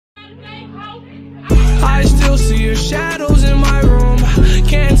I still see your shadows in my room.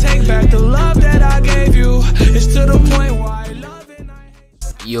 Can't take back the love that I gave you. It's to the point where I love it.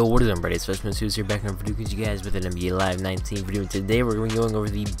 Yo, what is up, buddy? It's FreshMode Studios here, back on video with you guys with an NBA Live 19 video. And today we're going over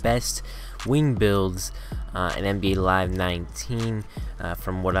the best wing builds in NBA Live 19.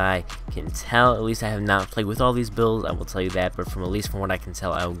 From what I can tell, at least I have not played with all these builds, I will tell you that, but from what I can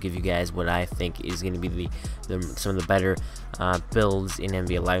tell, I will give you guys what I think is going to be some of the better builds in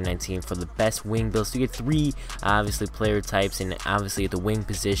NBA Live 19 for the best wing builds. So you get three obviously player types, and obviously at the wing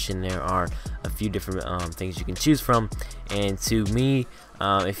position there are a few different things you can choose from, and to me,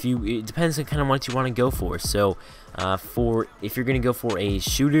 it depends on kind of what you want to go for. So if you're going to go for a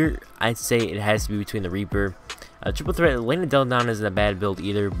shooter, I'd say it has to be between the Reaper. Triple threat, Lane Del Down isn't a bad build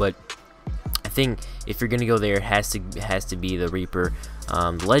either, but I think if you're gonna go there, it has to be the Reaper.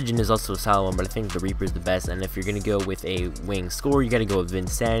 The Legend is also a solid one, but I think the Reaper is the best. And if you're gonna go with a wing scorer, you gotta go with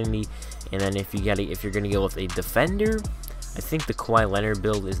Vinsanity. And then if you're gonna go with a defender, I think the Kawhi Leonard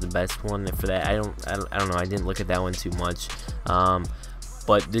build is the best one for that. I don't know. I didn't look at that one too much.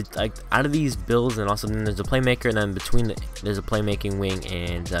 But out of these builds, and also then there's a playmaker, and then there's a playmaking wing,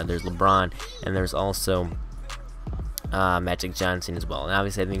 and there's LeBron, and there's also Magic Johnson as well. And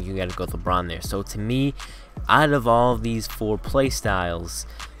obviously I think you gotta go with LeBron there. So to me, out of all of these four play styles,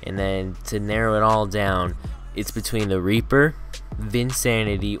 and then to narrow it all down, it's between the Reaper,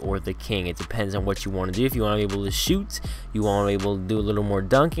 Vinsanity, or the King. It depends on what you want to do. If you want to be able to shoot, you want to be able to do a little more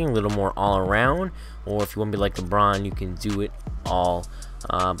dunking, a little more all around, or if you want to be like LeBron, you can do it all.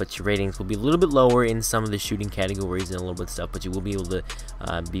 But your ratings will be a little bit lower in some of the shooting categories and a little bit of stuff, but you will be able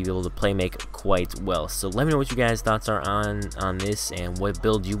to play make quite well. So let me know what you guys' thoughts are on this, and what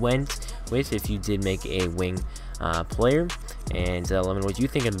build you went with if you did make a wing player, and let me know what you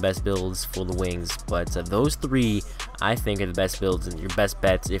think are the best builds for the wings. But those three I think are the best builds and your best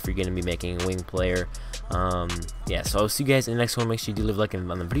bets if you're going to be making a wing player. Yeah, so I'll see you guys in the next one. Make sure you do leave a like on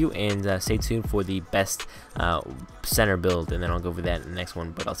the video, and stay tuned for the best center build, and then I'll go over that in the next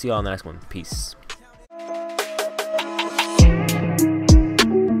one. But I'll see you all in the next one. Peace.